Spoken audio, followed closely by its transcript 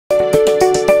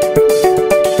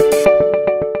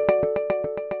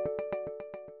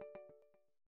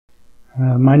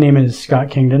My name is Scott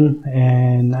Kingdon,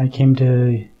 and I came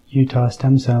to Utah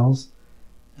Stem Cells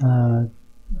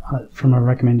from a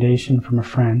recommendation from a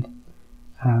friend.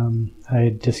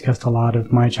 I discussed a lot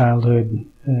of my childhood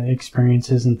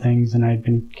experiences and things, and I'd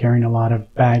been carrying a lot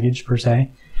of baggage, per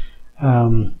se,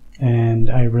 and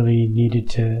I really needed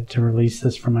to release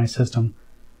this from my system.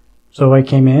 So I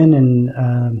came in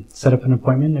and set up an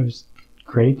appointment. It was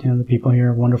great. The people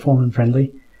here are wonderful and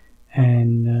friendly,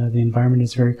 and the environment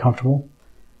is very comfortable.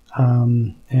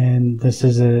 And this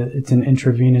is it's an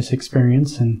intravenous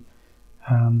experience, and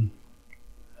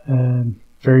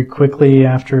very quickly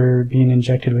after being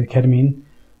injected with ketamine,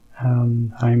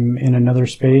 I'm in another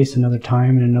space, another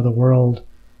time, and another world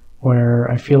where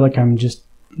I feel like I'm just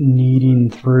kneading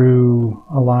through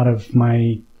a lot of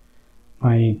my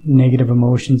negative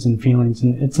emotions and feelings.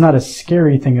 And it's not a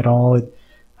scary thing at all.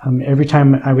 Every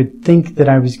time I would think that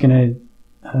I was going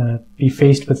to be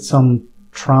faced with some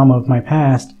trauma of my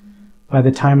past, by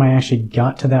the time I actually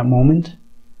got to that moment,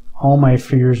 all my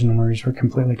fears and worries were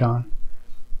completely gone.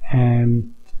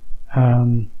 And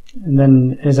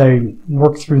then as I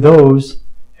worked through those,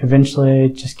 eventually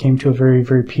it just came to a very,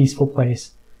 very peaceful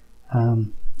place.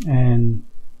 And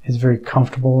it's very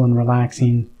comfortable and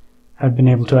relaxing. I've been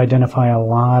able to identify a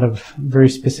lot of very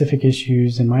specific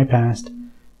issues in my past,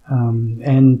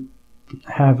 and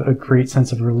have a great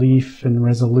sense of relief and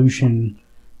resolution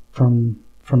from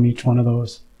each one of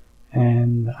those.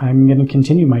 And I'm going to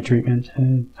continue my treatment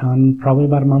on probably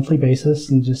about a monthly basis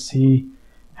and just see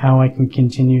how I can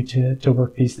continue to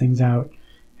work these things out.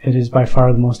 It is by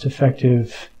far the most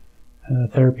effective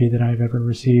therapy that I've ever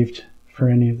received for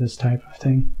any of this type of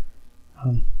thing.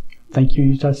 Thank you,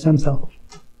 Utah Stem Cell.